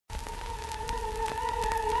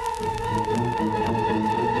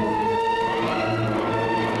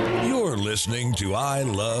You're listening to I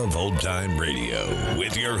Love Old Time Radio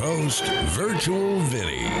with your host, Virtual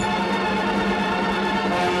Vinny.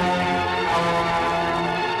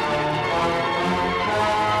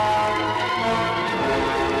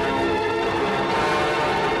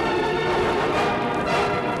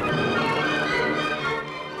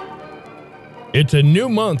 It's a new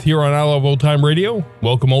month here on I Love Old Time Radio.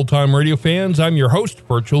 Welcome, Old Time Radio fans. I'm your host,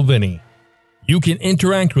 Virtual Vinny. You can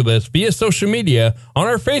interact with us via social media on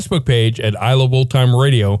our Facebook page at I Love Old Time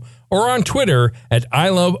Radio or on Twitter at I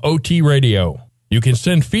Love OT Radio. You can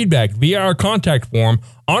send feedback via our contact form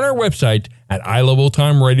on our website at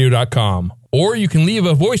iloveoldtimeradio.com, or you can leave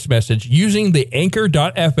a voice message using the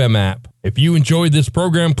Anchor.fm app. If you enjoyed this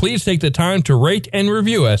program, please take the time to rate and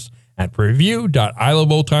review us at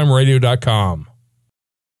review.iloveoldtimeradio.com.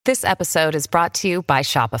 This episode is brought to you by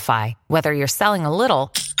Shopify. Whether you're selling a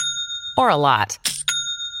little or a lot,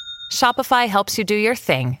 Shopify helps you do your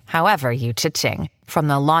thing, however you cha-ching. From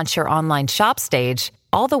the launch your online shop stage,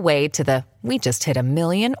 all the way to the we just hit 1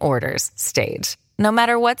 million orders stage. No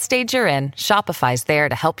matter what stage you're in, Shopify's there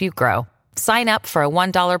to help you grow. Sign up for a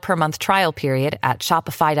 $1 per month trial period at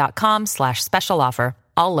shopify.com/special offer,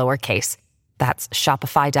 all lowercase. That's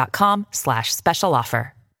shopify.com/special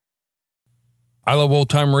offer. I Love Old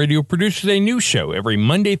Time Radio produces a new show every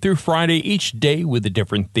Monday through Friday, each day with a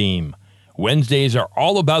different theme. Wednesdays are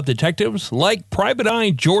all about detectives, like Private Eye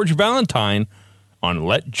George Valentine on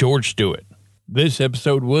Let George Do It. This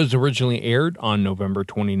episode was originally aired on November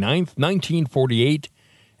 29th, 1948,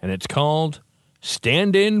 and it's called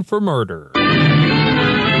Stand In for Murder.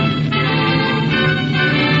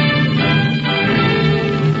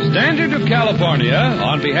 Standard of California,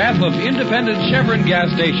 on behalf of independent Chevron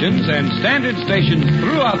gas stations and standard stations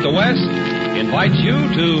throughout the West, invites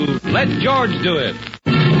you to Let George Do It.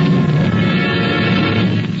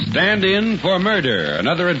 Stand In for Murder,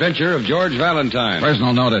 another adventure of George Valentine.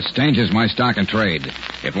 Personal notice, danger's my stock and trade.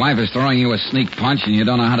 If life is throwing you a sneak punch and you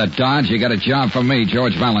don't know how to dodge, you got a job for me,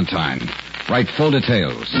 George Valentine. Write full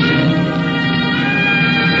details.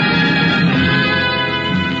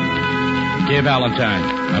 Dear Valentine,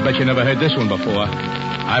 I bet you never heard this one before.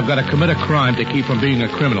 I've got to commit a crime to keep from being a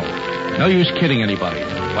criminal. No use kidding anybody.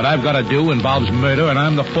 What I've got to do involves murder, and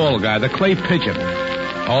I'm the fall guy, the clay pigeon.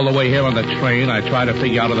 All the way here on the train, I try to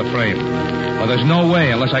figure out of the frame. Well, there's no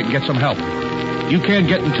way unless I can get some help. You can't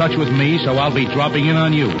get in touch with me, so I'll be dropping in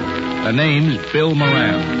on you. The name's Bill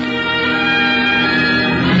Moran.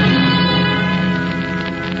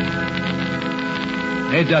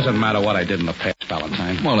 It doesn't matter what I did in the past,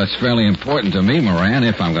 Valentine. Well, it's fairly important to me, Moran,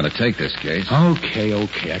 if I'm going to take this case. Okay.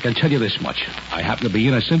 I can tell you this much. I happen to be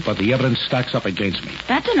innocent, but the evidence stacks up against me.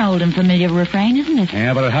 That's an old and familiar refrain, isn't it?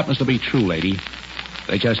 Yeah, but it happens to be true, lady.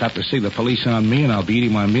 They just have to see the police on me, and I'll be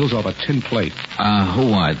eating my meals off a tin plate.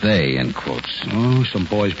 Who are they, in quotes? Oh, some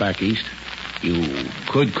boys back east. You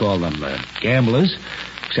could call them gamblers,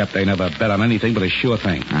 except they never bet on anything but a sure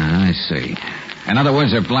thing. I see. In other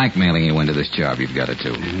words, they're blackmailing you into this job you've got to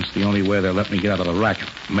do. It's the only way they'll let me get out of the racket.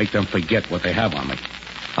 Make them forget what they have on me.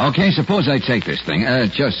 Okay, suppose I take this thing.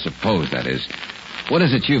 Just suppose, that is. What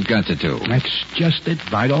is it you've got to do? That's just it.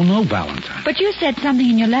 I don't know, Valentine. But you said something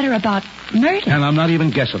in your letter about murder. And I'm not even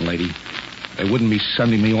guessing, lady. They wouldn't be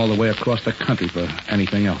sending me all the way across the country for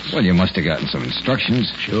anything else. Well, you must have gotten some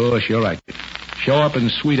instructions. Sure, I did. Show up in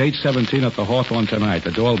Suite 817 at the Hawthorne tonight.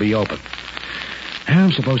 The door will be open. And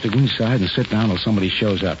I'm supposed to go inside and sit down till somebody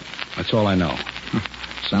shows up. That's all I know.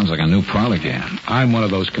 Sounds like a new parlor game. I'm one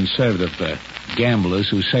of those conservative gamblers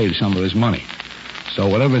who saved some of his money. So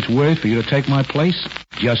whatever it's worth for you to take my place,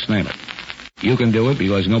 just name it. You can do it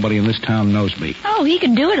because nobody in this town knows me. Oh, he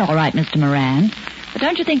can do it all right, Mr. Moran. But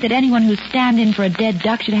don't you think that anyone who's stand-in for a dead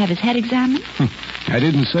duck should have his head examined? I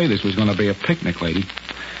didn't say this was going to be a picnic, lady.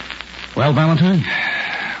 Well, Valentine?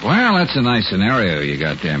 Well, that's a nice scenario you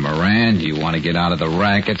got there, Moran. You want to get out of the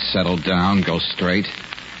racket, settle down, go straight.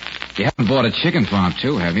 You haven't bought a chicken farm,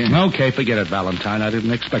 too, have you? Okay, forget it, Valentine. I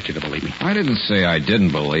didn't expect you to believe me. I didn't say I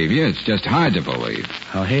didn't believe you. It's just hard to believe.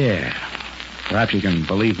 Oh, here. Perhaps you can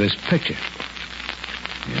believe this picture.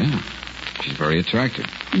 Yeah. She's very attractive.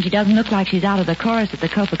 And she doesn't look like she's out of the chorus at the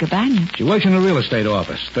Copacabana. She works in a real estate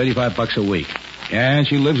office, $35 a week. And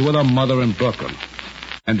she lives with her mother in Brooklyn.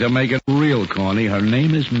 And to make it real corny, her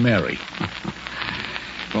name is Mary.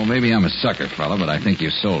 Well, maybe I'm a sucker, fella, but I think you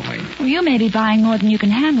sold me. Well, you may be buying more than you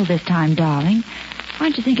can handle this time, darling. Why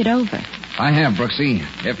don't you think it over? I have, Brooksy.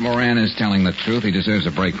 If Moran is telling the truth, he deserves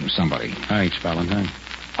a break from somebody. Thanks, Valentine.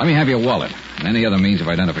 Let me have your wallet and any other means of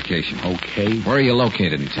identification. Okay. Where are you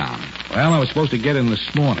located in town? Well, I was supposed to get in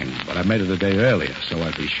this morning, but I made it a day earlier, so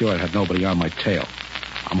I'd be sure I had nobody on my tail.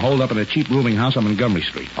 I'm holed up in a cheap rooming house on Montgomery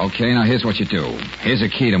Street. Okay, now here's what you do. Here's a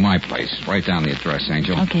key to my place. Write down the address,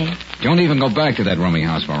 Angel. Okay. Don't even go back to that rooming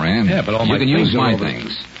house, Moran. Yeah, but all you my can things use are my over-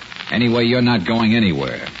 things. Anyway, you're not going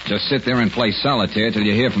anywhere. Just sit there and play solitaire till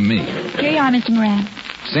you hear from me. Here you are, Mr. Moran.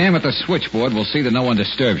 Sam at the switchboard will see that no one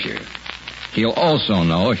disturbs you. He'll also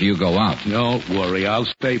know if you go out. Don't worry, I'll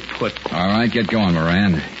stay put. All right, get going,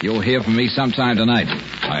 Moran. You'll hear from me sometime tonight.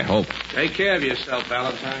 I hope. Take care of yourself,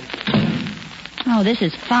 Valentine. Oh, this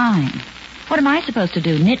is fine. What am I supposed to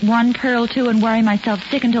do? Knit one, curl two, and worry myself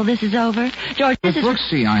sick until this is over? George, this is...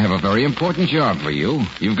 Brooksy, I have a very important job for you.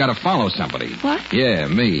 You've got to follow somebody. What? Yeah,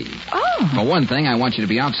 me. Oh. For one thing, I want you to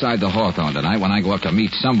be outside the Hawthorne tonight when I go up to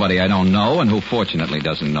meet somebody I don't know and who fortunately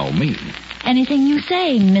doesn't know me. Anything you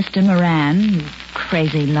say, Mr. Moran, you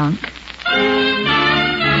crazy lunk.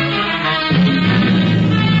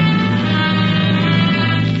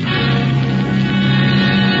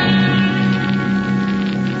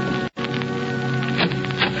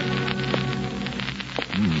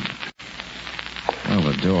 Well,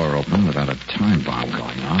 the door opened without a time bomb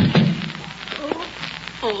going on.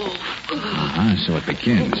 So it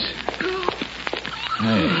begins.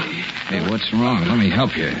 Hey, what's wrong? Let me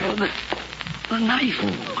help you. The knife.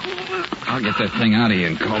 I'll get that thing out of you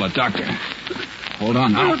and call a doctor. Hold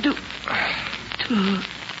on now. Too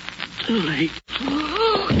late.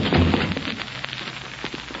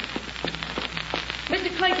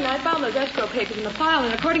 Mr. Clayton, I found those escrow papers in the file,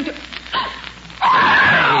 and according to...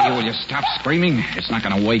 Hey, will you stop screaming? It's not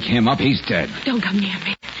going to wake him up. He's dead. Don't come near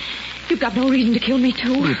me. You've got no reason to kill me,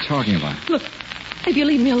 too. What are you talking about? Look, if you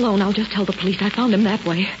leave me alone, I'll just tell the police I found him that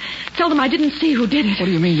way. Tell them I didn't see who did it. What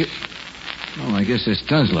do you mean you... Oh, I guess this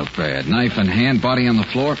does look bad. Knife in hand, body on the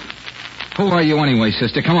floor. Who are you anyway,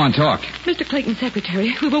 sister? Come on, talk. Mr. Clayton's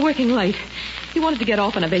secretary. We were working late. He wanted to get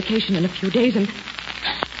off on a vacation in a few days, and...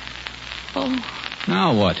 Oh,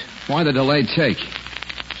 Now what? Why the delayed take?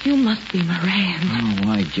 you must be Moran. Oh,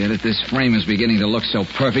 I get it. This frame is beginning to look so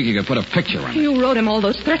perfect you could put a picture in it. You wrote him all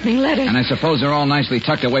those threatening letters. And I suppose they're all nicely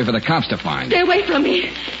tucked away for the cops to find. Stay away from me.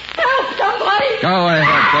 Help, somebody! Go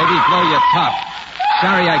ahead, baby. Blow your top.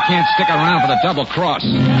 Sorry I can't stick around for the double cross.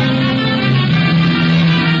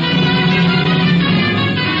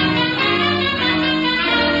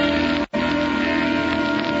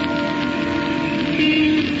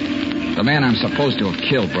 The man I'm supposed to have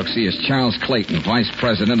killed, Brooksy, is Charles Clayton, vice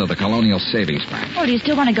president of the Colonial Savings Bank. Oh, do you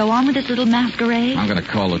still want to go on with this little masquerade? I'm going to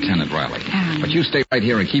call Lieutenant Riley. But you stay right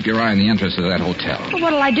here and keep your eye on the entrance to that hotel. Well,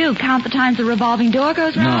 what'll I do? Count the times the revolving door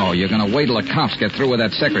goes round? No, you're going to wait till the cops get through with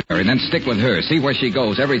that secretary, then stick with her. See where she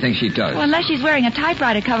goes, everything she does. Well, unless she's wearing a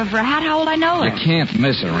typewriter cover for a hat, how will I know her? You can't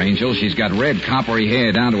miss her, Angel. She's got red, coppery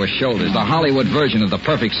hair down to her shoulders. The Hollywood version of the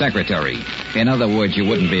perfect secretary. In other words, you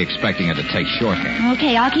wouldn't be expecting her to take shorthand.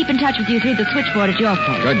 Okay, I'll keep in touch with you through the switchboard at your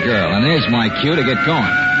place. Good girl. And there's my cue to get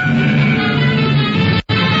going.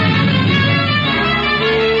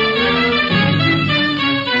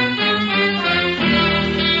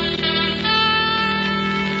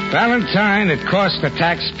 Valentine, it costs the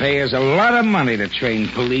taxpayers a lot of money to train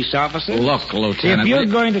police officers. Look, Lieutenant... If you're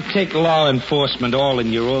going to take law enforcement all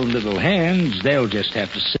in your own little hands, they'll just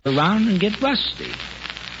have to sit around and get rusty.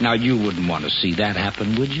 Now, you wouldn't want to see that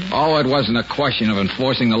happen, would you? Oh, it wasn't a question of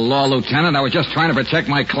enforcing the law, Lieutenant. I was just trying to protect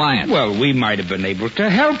my client. Well, we might have been able to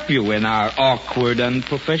help you in our awkward,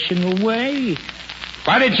 unprofessional way.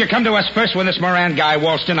 Why didn't you come to us first when this Moran guy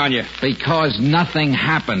waltzed in on you? Because nothing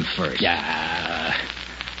happened first. Yeah.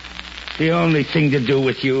 The only thing to do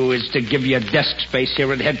with you is to give you desk space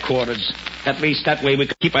here at headquarters. At least that way we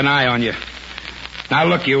can keep an eye on you. Now,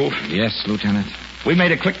 look, you. Yes, Lieutenant. We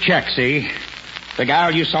made a quick check, see? The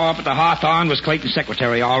gal you saw up at the Hawthorne was Clayton's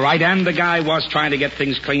secretary, all right, and the guy was trying to get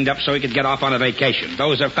things cleaned up so he could get off on a vacation.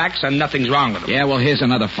 Those are facts, and nothing's wrong with them. Yeah, well, here's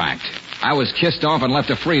another fact. I was kissed off and left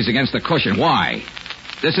to freeze against the cushion. Why?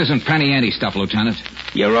 This isn't penny ante stuff, Lieutenant.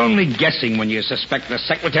 You're only guessing when you suspect the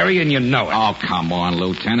secretary, and you know it. Oh, come on,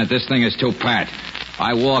 Lieutenant. This thing is too pat.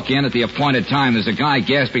 I walk in at the appointed time. There's a guy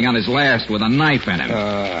gasping on his last with a knife in him.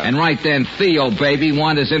 And right then, Theo, baby,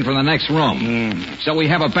 wanders in from the next room. So we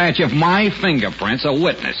have a batch of my fingerprints, a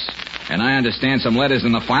witness. And I understand some letters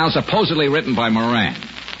in the file supposedly written by Moran.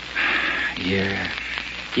 Yeah.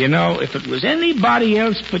 You know, if it was anybody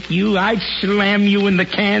else but you, I'd slam you in the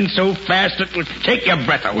can so fast it would take your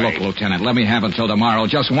breath away. Look, Lieutenant, let me have until tomorrow.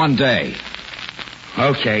 Just one day.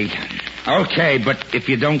 Okay, but if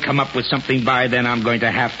you don't come up with something by then, I'm going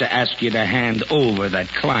to have to ask you to hand over that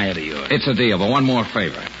client of yours. It's a deal, but one more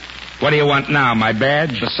favor. What do you want now, my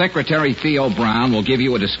badge? The Secretary, Theo Brown, will give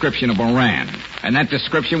you a description of Moran. And that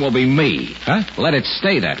description will be me. Huh? Let it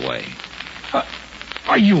stay that way.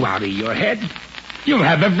 Are you out of your head? You'll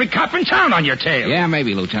have every cop in town on your tail. Yeah,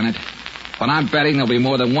 maybe, Lieutenant. But I'm betting there'll be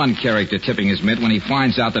more than one character tipping his mitt when he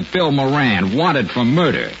finds out that Bill Moran, wanted for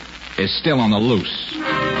murder, is still on the loose.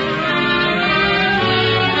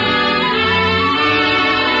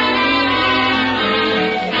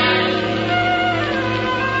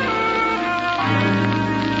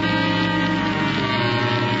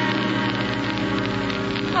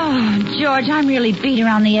 Oh, George, I'm really beat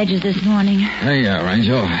around the edges this morning. Hey,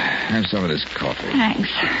 Angel. Have some of this coffee. Thanks.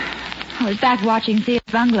 I was back watching Theo's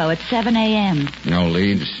bungalow at 7 a.m. No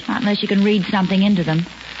leads? Not unless you can read something into them.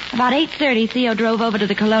 About 8:30, Theo drove over to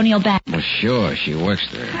the Colonial Bank. Well, sure, she works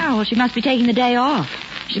there. Oh, well, she must be taking the day off.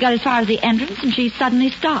 She got as far as the entrance, and she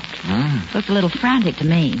suddenly stopped. Huh? Looked a little frantic to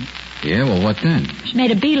me. Yeah, well, what then? She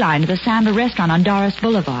made a beeline to the Samba restaurant on Doris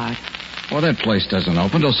Boulevard. Well, that place doesn't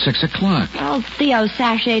open till 6 o'clock. Well, Theo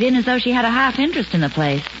sashayed in as though she had a half interest in the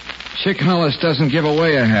place. Chick Hollis doesn't give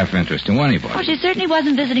away a half interest to anybody. Well, she certainly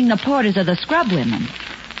wasn't visiting the porters or the scrub women.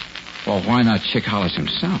 Well, why not Chick Hollis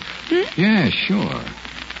himself? Yeah, sure.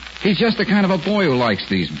 He's just the kind of a boy who likes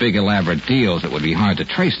these big, elaborate deals that would be hard to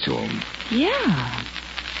trace to him. Yeah.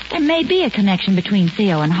 There may be a connection between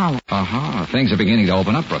Theo and Hollis. Aha, things are beginning to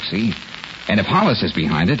open up, Brooksy. And if Hollis is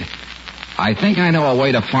behind it, I think I know a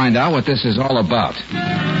way to find out what this is all about.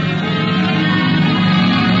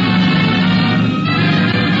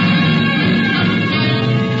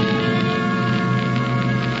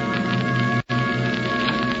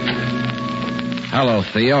 Hello,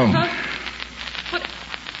 Theo. Huh?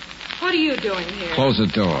 What are you doing here? Close the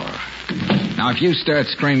door. Now, if you start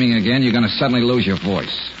screaming again, you're going to suddenly lose your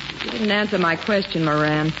voice. You didn't answer my question,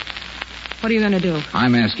 Moran. What are you going to do?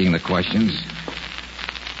 I'm asking the questions.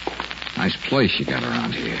 Nice place you got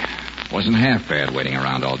around here. Wasn't half bad waiting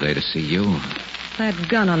around all day to see you. That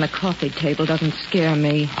gun on the coffee table doesn't scare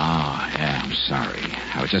me. Oh, yeah, I'm sorry.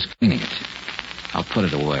 I was just cleaning it. I'll put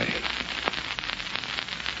it away.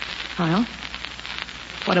 Well,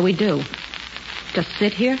 what do we do? Just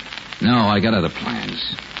sit here? No, I got other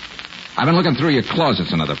plans. I've been looking through your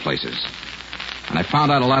closets and other places. And I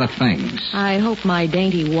found out a lot of things. I hope my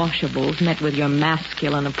dainty washables met with your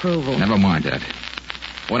masculine approval. Never mind that.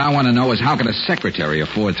 What I want to know is how can a secretary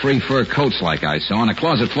afford 3 fur coats like I saw and a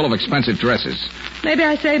closet full of expensive dresses? Maybe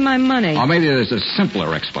I saved my money. Or maybe there's a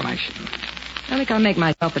simpler explanation. I think I'll make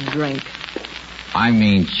myself a drink. I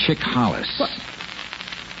mean Chick Hollis. What?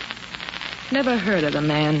 Never heard of the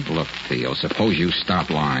man. Look, Theo, suppose you stop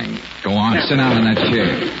lying. Go on, sit down in that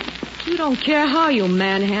chair. You don't care how you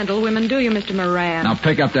manhandle women, do you, Mr. Moran? Now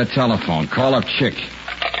pick up that telephone. Call up Chick.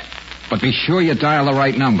 But be sure you dial the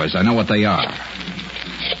right numbers. I know what they are.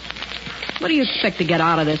 What do you expect to get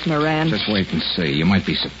out of this, Moran? Just wait and see. You might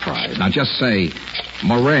be surprised. Now just say,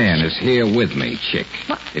 Moran is here with me, Chick.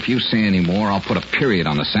 What? If you say any more, I'll put a period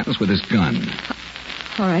on the sentence with his gun.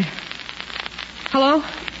 All right. Hello?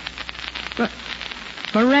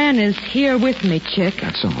 Moran is here with me, Chick.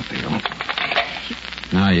 That's all, Theo.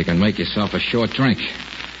 Now you can make yourself a short drink.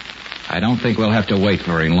 I don't think we'll have to wait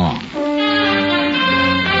very long.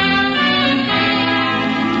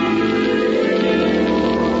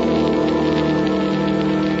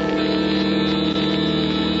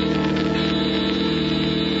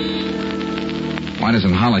 Why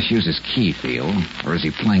doesn't Hollis use his key, Theo? Or is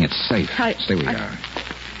he playing it safe? Stay where you are.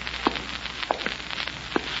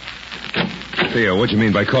 Theo, what do you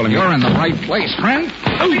mean by calling me? You're in the right place, friend.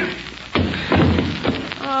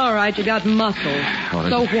 All right, you got muscle. Oh,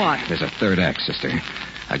 So what? There's a third act, sister.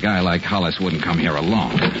 A guy like Hollis wouldn't come here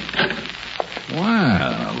alone.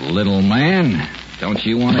 Well, little man, don't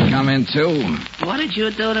you want to come in, too? What did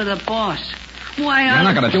you do to the boss? Why, You're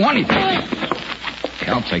not going to do anything.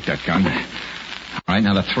 Okay, I'll take that gun. All right,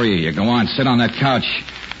 now the 3 of you. Go on, sit on that couch.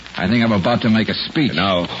 I think I'm about to make a speech.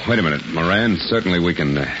 Now, wait a minute, Moran. Certainly we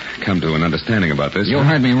can come to an understanding about this. You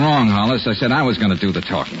heard me wrong, Hollis. I said I was going to do the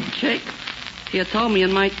talking. Chick, if you told me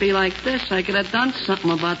it might be like this, I could have done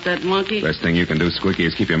something about that monkey. Best thing you can do, Squeaky,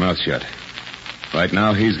 is keep your mouth shut. Right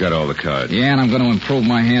now, he's got all the cards. Yeah, and I'm going to improve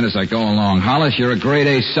my hand as I go along. Hollis, you're a grade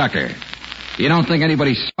A sucker. You don't think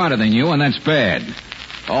anybody's smarter than you, and that's bad.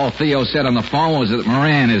 All Theo said on the phone was that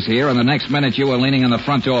Moran is here, and the next minute you were leaning on the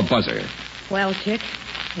front door buzzer. Well, Chick,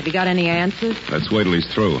 have you got any answers? Let's wait till he's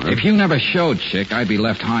through, huh? If you never showed, Chick, I'd be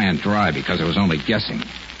left high and dry because I was only guessing.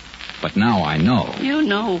 But now I know. You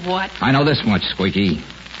know what? I know this much, Squeaky.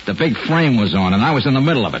 The big frame was on, and I was in the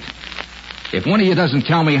middle of it. If one of you doesn't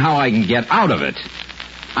tell me how I can get out of it,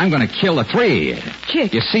 I'm going to kill the 3 of you.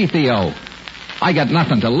 Chick. You see, Theo, I got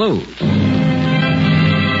nothing to lose.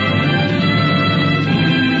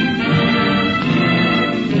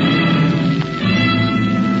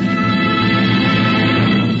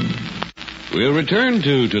 We'll return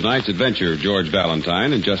to tonight's adventure of George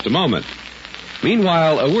Valentine in just a moment.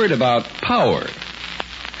 Meanwhile, a word about power.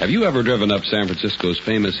 Have you ever driven up San Francisco's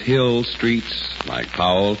famous hill streets like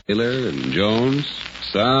Powell, Taylor, and Jones?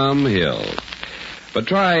 Some hills. But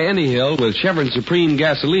try any hill with Chevron Supreme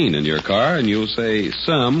gasoline in your car and you'll say,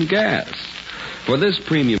 some gas. For this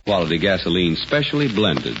premium quality gasoline specially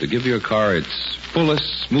blended to give your car its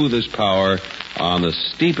fullest, smoothest power on the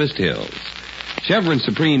steepest hills. Chevron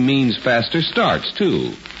Supreme means faster starts,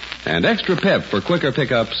 too, and extra pep for quicker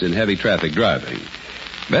pickups in heavy traffic driving.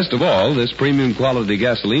 Best of all, this premium quality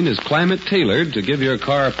gasoline is climate-tailored to give your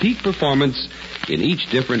car peak performance in each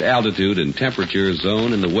different altitude and temperature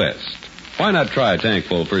zone in the West. Why not try a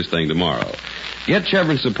tankful first thing tomorrow? Get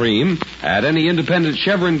Chevron Supreme at any independent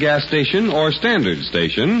Chevron gas station or standard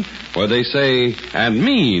station where they say and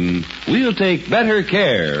mean, we'll take better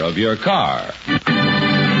care of your car.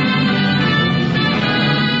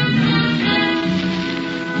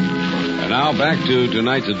 And now back to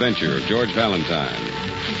tonight's adventure of George Valentine.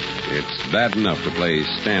 It's bad enough to play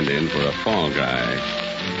stand-in for a fall guy.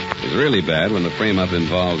 It's really bad when the frame-up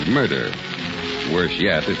involves murder. Worse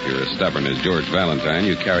yet, if you're as stubborn as George Valentine,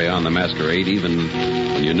 you carry on the masquerade even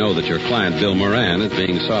when you know that your client, Bill Moran, is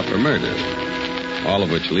being sought for murder. All of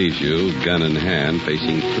which leaves you, gun in hand,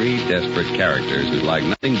 facing three desperate characters who'd like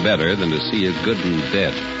nothing better than to see you good and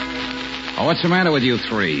dead. Oh, what's the matter with you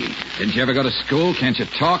three? Didn't you ever go to school? Can't you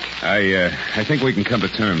talk? I think we can come to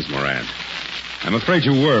terms, Moran. I'm afraid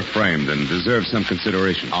you were framed and deserve some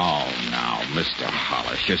consideration. Oh, now, Mr.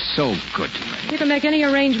 Hollis, you're so good to me. You can make any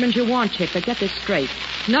arrangements you want, Chick, but get this straight.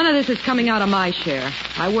 None of this is coming out of my share.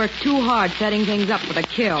 I worked too hard setting things up for the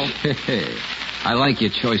kill. I like your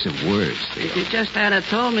choice of words, Theo. If you just had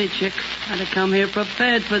told me, Chick, I'd have come here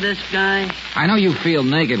prepared for this guy. I know you feel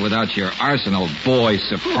naked without your arsenal, boy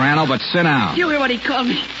soprano, but sit down. You hear what he called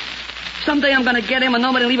me? Someday I'm going to get him and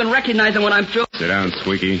nobody will even recognize him when I'm through. Sit down,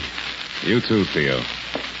 Squeaky. You too, Theo.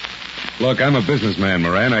 Look, I'm a businessman,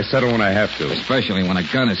 Moran. I settle when I have to. Especially when a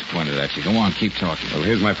gun is pointed at you. Go on, keep talking. Well,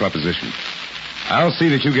 here's my proposition. I'll see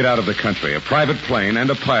that you get out of the country. A private plane and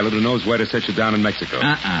a pilot who knows where to set you down in Mexico.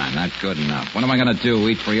 Not good enough. What am I going to do,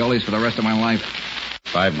 eat frioles for the rest of my life?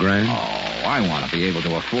 $5,000? Oh, I want to be able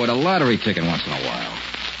to afford a lottery ticket once in a while.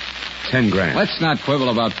 $10,000. Let's not quibble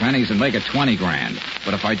about pennies and make it $20,000.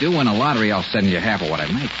 But if I do win a lottery, I'll send you half of what I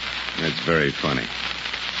make. That's very funny.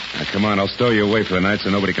 Now, come on, I'll stow you away for the night so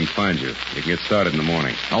nobody can find you. You can get started in the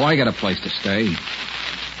morning. Oh, I got a place to stay.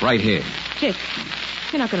 Right here. Chick,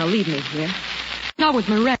 you're not going to leave me here. Not with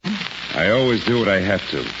Moran. I always do what I have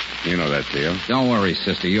to. You know that, Theo. Don't worry,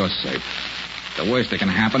 sister. You're safe. The worst that can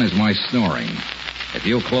happen is my snoring. If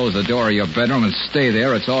you close the door of your bedroom and stay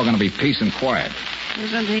there, it's all going to be peace and quiet.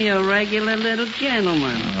 Isn't he a regular little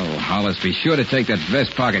gentleman? Oh, Hollis, be sure to take that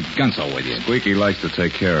vest pocket gunso with you. Squeaky likes to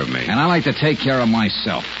take care of me. And I like to take care of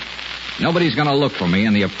myself. Nobody's going to look for me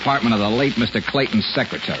in the apartment of the late Mr. Clayton's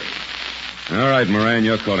secretary. All right, Moran,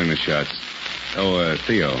 you're calling the shots. Oh,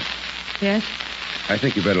 Theo. Yes? I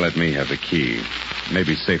think you better let me have the key.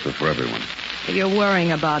 Maybe safer for everyone. If you're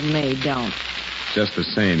worrying about me, don't. Just the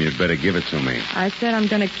same, you'd better give it to me. I said I'm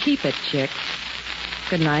going to keep it, Chick.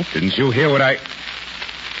 Good night. Didn't you hear what I...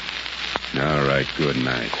 All right, good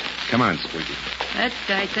night. Come on, Squeaky. That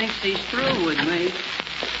guy thinks he's through with me.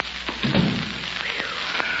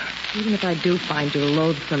 Even if I do find you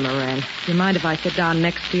loathsome, Moran, do you mind if I sit down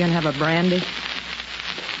next to you and have a brandy?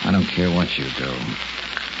 I don't care what you do.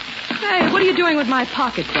 Hey, what are you doing with my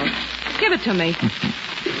pocketbook? Give it to me.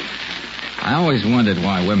 I always wondered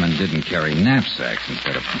why women didn't carry knapsacks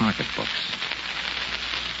instead of pocketbooks.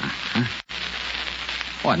 Uh-huh.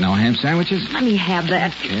 What, no ham sandwiches? Let me have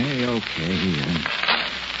that. Okay.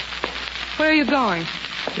 Where are you going?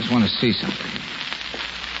 Just want to see something.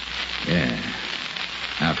 Yeah.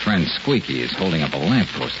 Our friend Squeaky is holding up a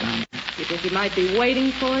lamppost down there. You think he might be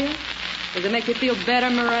waiting for you? Does it make you feel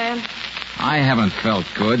better, Moran? I haven't felt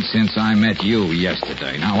good since I met you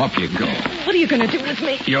yesterday. Now, up you go. What are you going to do with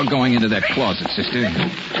me? You're going into that closet, sister.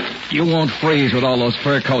 You won't freeze with all those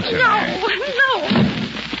fur coats in there. No.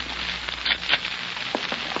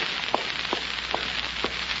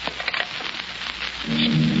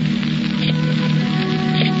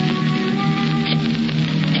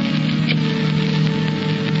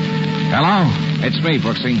 Hello? It's me,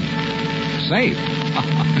 Brooksy. Safe.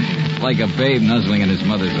 Like a babe nuzzling in his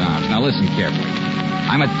mother's arms. Now listen carefully.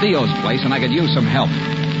 I'm at Theo's place and I could use some help.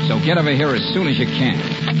 So get over here as soon as you can.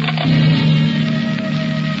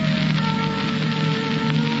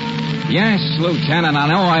 Yes, Lieutenant, I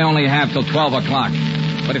know I only have till 12 o'clock.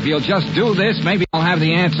 But if you'll just do this, maybe I'll have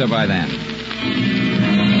the answer by then.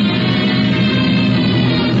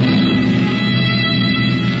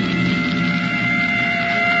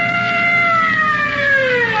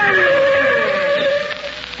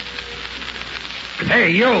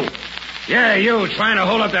 Hey, you. Yeah, you, trying to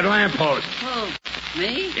hold up that lamppost. Oh,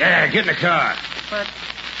 me? Yeah, get in the car. But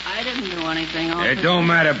I didn't do anything. It don't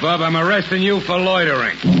matter, Bub. I'm arresting you for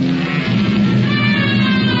loitering.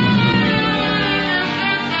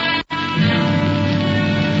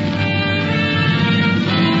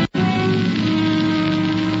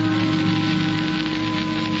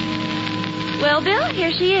 Well, Bill,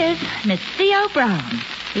 here she is, Miss Theo Brown.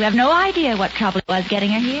 You have no idea what trouble it was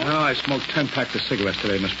getting her here? Oh, I smoked 10 packs of cigarettes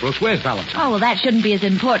today, Miss Brooks. Where's Valentine? Oh, well, that shouldn't be as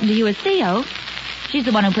important to you as Theo. She's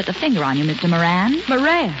the one who put the finger on you, Mr. Moran.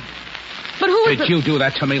 Moran? But who is Did you do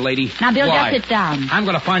that to me, lady? Now, Bill, why? just sit down. I'm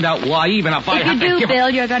going to find out why, even if I If have you to do, give Bill,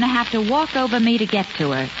 you're going to have to walk over me to get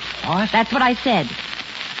to her. What? That's what I said.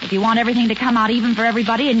 If you want everything to come out even for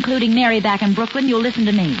everybody, including Mary back in Brooklyn, you'll listen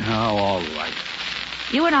to me. Oh, all right.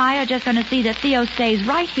 You and I are just going to see that Theo stays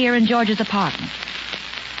right here in George's apartment.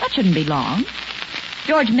 That shouldn't be long.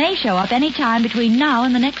 George may show up any time between now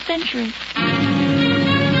and the next century.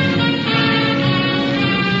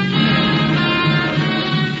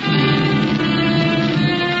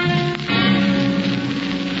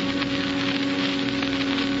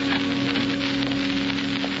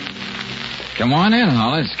 Come on in,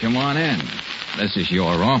 Hollis. Come on in. This is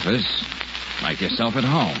your office. Make yourself at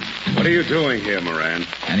home. What are you doing here, Moran?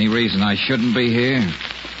 Any reason I shouldn't be here?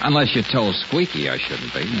 Unless you told Squeaky I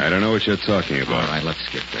shouldn't be. I don't know what you're talking about. All right, let's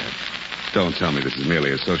skip that. Don't tell me this is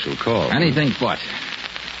merely a social call. Anything but.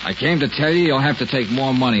 I came to tell you you'll have to take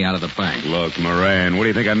more money out of the bank. Look, Moran, what do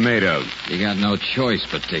you think I'm made of? You got no choice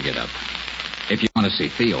but dig it up. If you want to see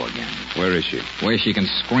Theo again. Where is she? Where she can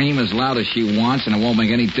scream as loud as she wants and it won't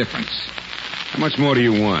make any difference. How much more do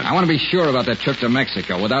you want? I want to be sure about that trip to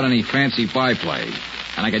Mexico without any fancy byplay.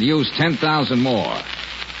 And I could use 10,000 more.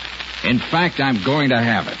 In fact, I'm going to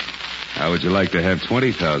have it. How would you like to have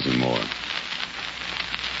 20,000 more?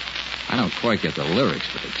 I don't quite get the lyrics,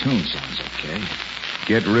 but the tune sounds okay.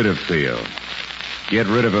 Get rid of Theo. Get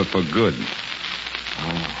rid of her for good.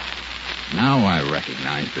 Oh, now I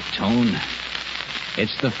recognize the tone.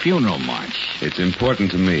 It's the funeral march. It's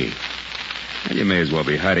important to me. And you may as well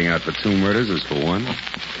be hiding out for 2 murders as for 1.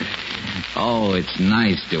 Oh, it's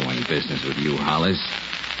nice doing business with you, Hollis.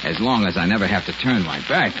 As long as I never have to turn my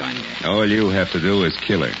back on you. All you have to do is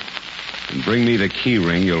kill her. And bring me the key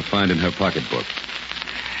ring you'll find in her pocketbook.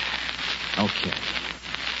 Okay.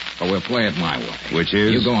 But we'll play it my way. Which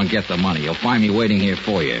is? You go and get the money. You'll find me waiting here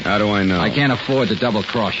for you. How do I know? I can't afford to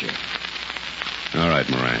double-cross you. All right,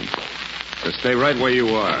 Moran. So stay right where you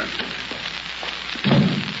are.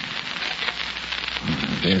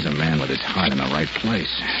 There's a man with his heart in the right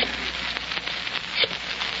place.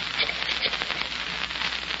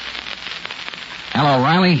 Hello,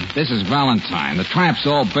 Riley. This is Valentine. The trap's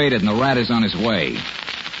all baited and the rat is on his way.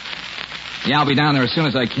 Yeah, I'll be down there as soon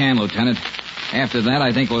as I can, Lieutenant. After that,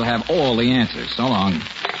 I think we'll have all the answers. So long.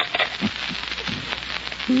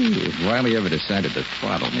 If Riley ever decided to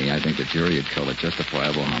throttle me, I think the jury would call it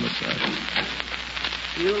justifiable homicide.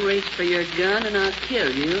 You reach for your gun and I'll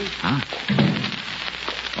kill you. Huh?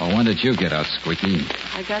 Well, when did you get out, Squeaky?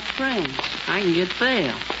 I got friends. I can get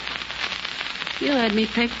bail. You had me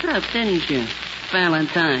picked up, didn't you?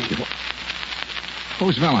 Valentine.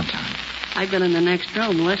 Who's Valentine? I've been in the next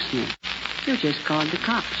room listening. You just called the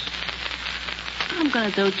cops. I'm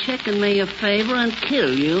going to do Chicken me a favor and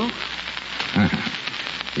kill you.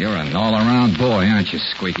 You're an all-around boy, aren't you,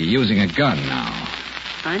 Squeaky? Using a gun now.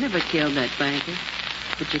 I never killed that banker,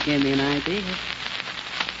 but you gave me an idea.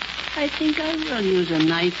 I think I will use a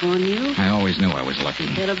knife on you. I always knew I was lucky.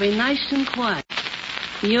 It'll be nice and quiet.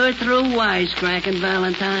 You're through wisecracking,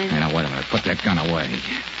 Valentine. Hey, now, wait a minute. Put that gun away.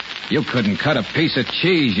 You couldn't cut a piece of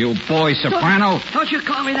cheese, you boy soprano. Don't you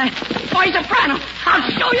call me that. Boy soprano. I'll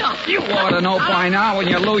show you. You ought to know by now when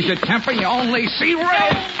you lose your temper, you only see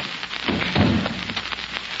red.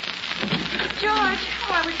 George,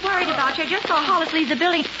 I was worried about you. I just saw Hollis leave the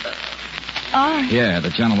building. Oh. Yeah, the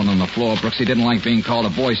gentleman on the floor, Brooksy, didn't like being called a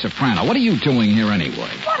boy soprano. What are you doing here anyway?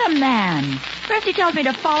 What a man. First he tells me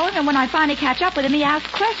to follow him, and when I finally catch up with him, he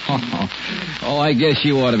asks questions. Oh, I guess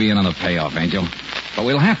you ought to be in on the payoff, Angel. But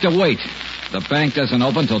we'll have to wait. The bank doesn't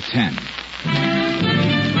open till 10.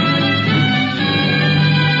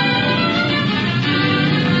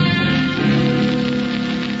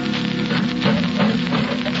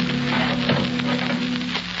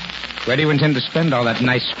 Where do you intend to spend all that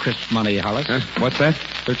nice, crisp money, Hollis? What's that?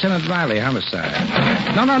 Lieutenant Riley, homicide.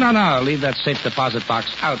 No. Leave that safe deposit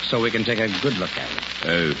box out so we can take a good look at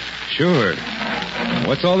it. Sure.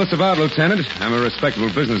 What's all this about, Lieutenant? I'm a respectable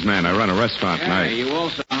businessman. I run a restaurant, and You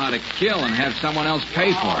also know how to kill and have someone else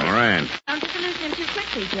pay for it. Moran. Don't introduce him too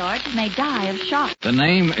quickly, George. He may die of shock. The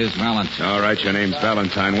name is Valentine. All right, your name's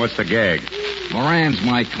Valentine. What's the gag? Moran's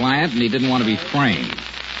my client, and he didn't want to be framed.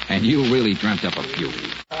 And you really dreamt up a beauty.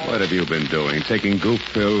 What have you been doing? Taking goof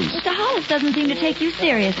pills? Mr. Hollis doesn't seem to take you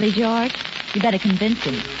seriously, George. You better convince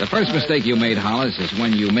him. The first mistake you made, Hollis, is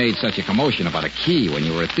when you made such a commotion about a key when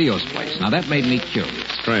you were at Theo's place. Now, that made me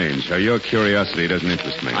curious. Strange. Your curiosity doesn't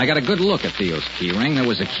interest me. I got a good look at Theo's key ring. There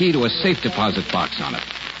was a key to a safe deposit box on it.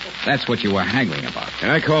 That's what you were haggling about. Can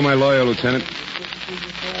I call my lawyer, Lieutenant?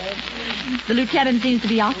 The lieutenant seems to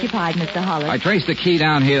be occupied, Mr. Hollis. I traced the key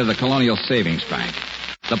down here to the Colonial Savings Bank.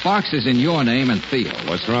 The box is in your name and Theo.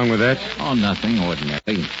 What's wrong with that? Oh, nothing,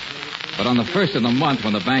 ordinary. But on the first of the month,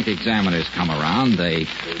 when the bank examiners come around, they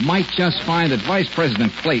might just find that Vice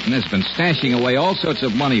President Clayton has been stashing away all sorts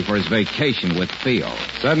of money for his vacation with Theo.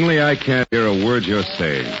 Suddenly, I can't hear a word you're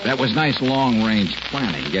saying. That was nice long-range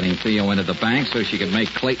planning, getting Theo into the bank so she could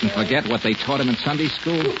make Clayton forget what they taught him in Sunday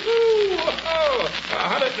school.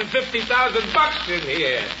 $150,000 in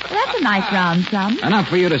here. Well, that's a nice round sum. Enough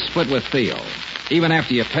for you to split with Theo, even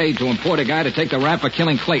after you paid to import a guy to take the rap for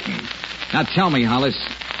killing Clayton. Now tell me, Hollis,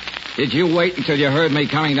 did you wait until you heard me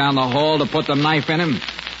coming down the hall to put the knife in him?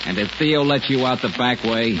 And did Theo let you out the back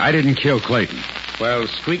way? I didn't kill Clayton. Well,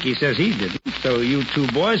 Squeaky says he didn't, so you two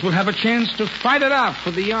boys will have a chance to fight it out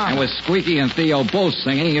for the honor. And with Squeaky and Theo both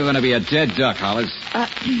singing, you're going to be a dead duck, Hollis.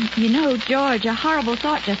 You know, George, a horrible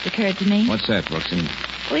thought just occurred to me. What's that, Brooksy?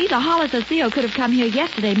 Well, either Hollis or Theo could have come here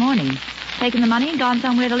yesterday morning, taken the money and gone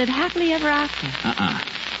somewhere to live happily ever after.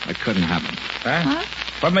 That couldn't happen. Huh?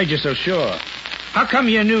 What made you so sure? How come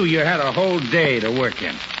you knew you had a whole day to work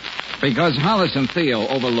in? Because Hollis and Theo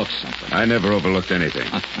overlooked something. I never overlooked anything.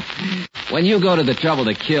 When you go to the trouble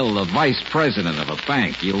to kill the vice president of a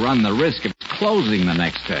bank, you run the risk of closing the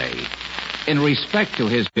next day in respect to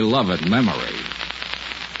his beloved memory.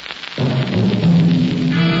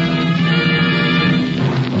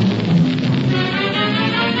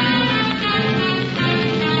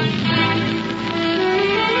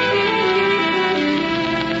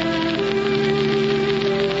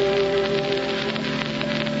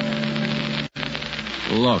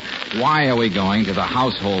 Look, why are we going to the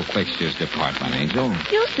household fixtures department, Angel?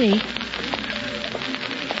 You'll see.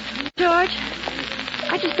 George,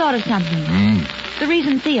 I just thought of something. The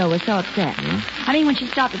reason Theo was so upset. I mean, when she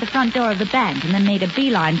stopped at the front door of the bank and then made a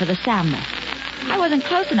beeline for the Samba. I wasn't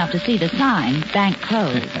close enough to see the sign, bank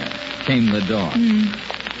closed. Came to the door.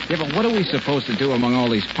 Yeah, but what are we supposed to do among all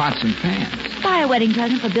these pots and pans? Buy a wedding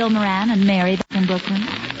present for Bill Moran and Mary back in Brooklyn.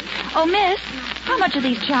 Oh, miss, how much are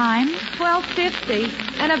these chimes? $12.50,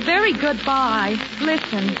 and a very good buy.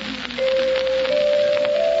 Listen.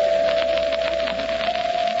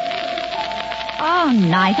 Oh,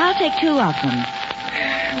 nice. I'll take 2 of them.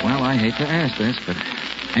 Well, I hate to ask this, but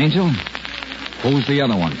Angel, who's the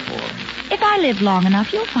other one for? If I live long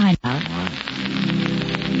enough, you'll find out.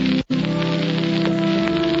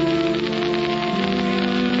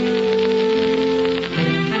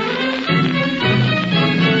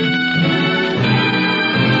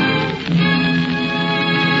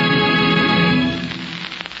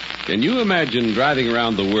 Can you imagine driving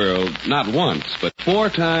around the world not once, but 4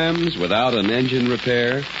 times without an engine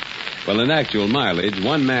repair? Well, in actual mileage,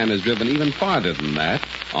 one man has driven even farther than that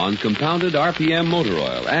on compounded RPM motor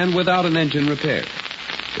oil and without an engine repair.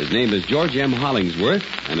 His name is George M. Hollingsworth,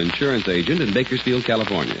 an insurance agent in Bakersfield,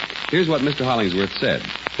 California. Here's what Mr. Hollingsworth said,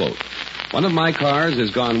 quote, "One of my cars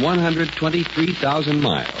has gone 123,000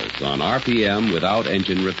 miles on RPM without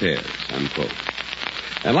engine repairs," unquote.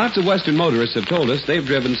 And lots of Western motorists have told us they've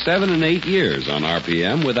driven 7 and 8 years on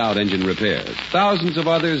RPM without engine repairs. Thousands of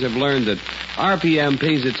others have learned that RPM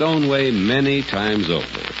pays its own way many times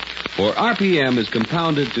over. For RPM is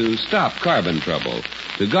compounded to stop carbon trouble,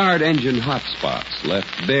 to guard engine hot spots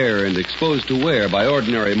left bare and exposed to wear by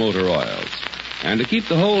ordinary motor oils, and to keep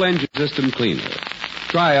the whole engine system cleaner.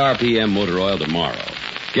 Try RPM motor oil tomorrow.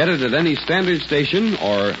 Get it at any standard station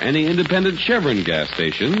or any independent Chevron gas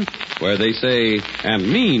station where they say and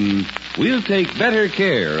mean, we'll take better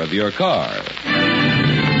care of your car.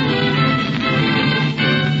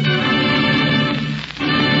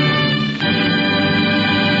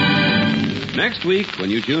 Next week, when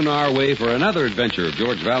you tune our way for another adventure of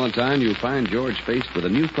George Valentine, you'll find George faced with a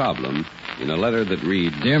new problem in a letter that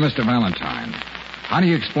reads, "Dear Mr. Valentine, how do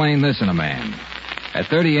you explain this in a man? At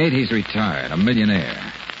 38, he's retired, a millionaire.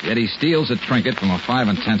 Yet he steals a trinket from a 5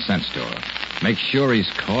 and 10 cent store. Makes sure he's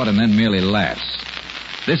caught and then merely laughs.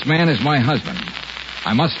 This man is my husband.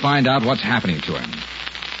 I must find out what's happening to him.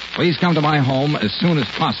 Please come to my home as soon as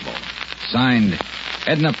possible. Signed,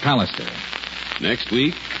 Edna Pallister. Next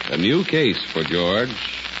week, a new case for George.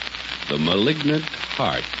 The Malignant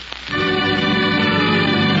Heart.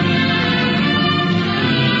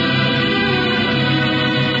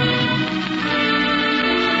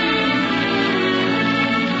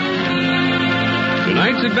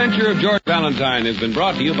 Tonight's adventure of George Valentine has been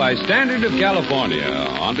brought to you by Standard of California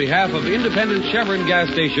on behalf of independent Chevron gas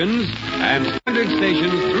stations and Standard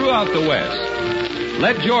stations throughout the West.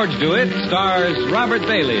 Let George Do It stars Robert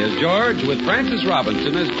Bailey as George with Frances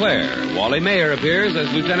Robinson as Claire. Wally Mayer appears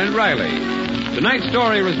as Lieutenant Riley. Tonight's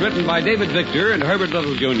story was written by David Victor and Herbert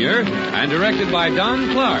Little Jr. and directed by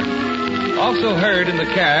Don Clark. Also heard in the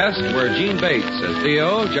cast were Gene Bates as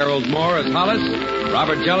Theo, Gerald Moore as Hollis,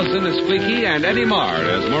 Robert Jellison as Squeaky, and Eddie Marr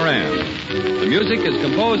as Moran. The music is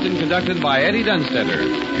composed and conducted by Eddie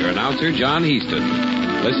Dunstetter. Your announcer, John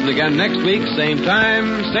Heaston. Listen again next week, same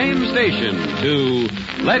time, same station, to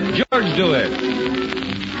Let George Do It.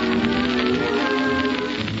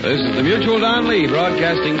 This is the Mutual Don Lee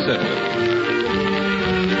Broadcasting System.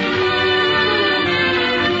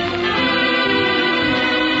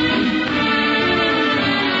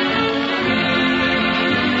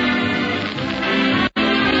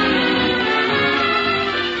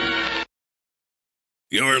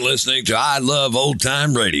 You're listening to I Love Old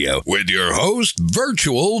Time Radio with your host,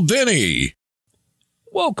 Virtual Vinny.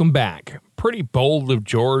 Welcome back. Pretty bold of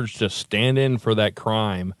George to stand in for that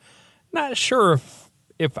crime. Not sure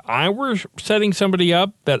if I were setting somebody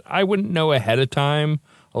up that I wouldn't know ahead of time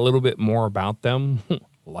a little bit more about them,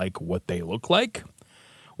 like what they look like.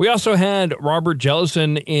 We also had Robert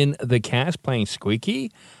Jellison in the cast playing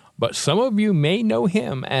Squeaky, but some of you may know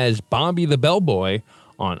him as Bobby the Bellboy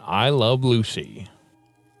on I Love Lucy.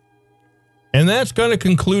 And that's going to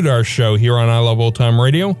conclude our show here on I Love Old Time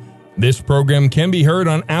Radio. This program can be heard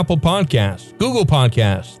on Apple Podcasts, Google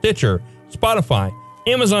Podcasts, Stitcher, Spotify,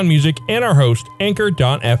 Amazon Music, and our host,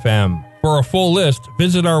 Anchor.fm. For a full list,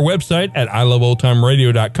 visit our website at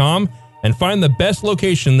iloveoldtimeradio.com and find the best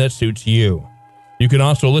location that suits you. You can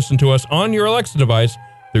also listen to us on your Alexa device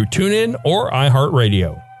through TuneIn or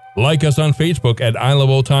iHeartRadio. Like us on Facebook at I Love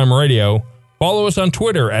Old Time Radio. Follow us on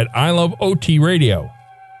Twitter at I Love OT Radio.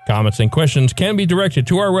 Comments and questions can be directed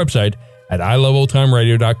to our website at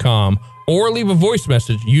iloveoldtimeradio.com or leave a voice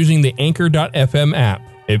message using the Anchor.fm app.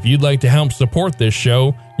 If you'd like to help support this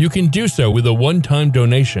show, you can do so with a one-time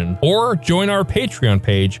donation or join our Patreon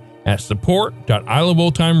page at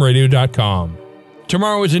support.iloveoldtimeradio.com.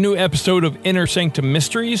 Tomorrow is a new episode of Inner Sanctum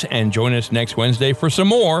Mysteries, and join us next Wednesday for some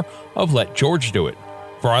more of Let George Do It.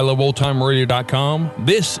 For iloveoldtimeradio.com,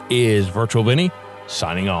 this is Virtual Vinny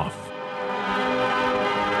signing off.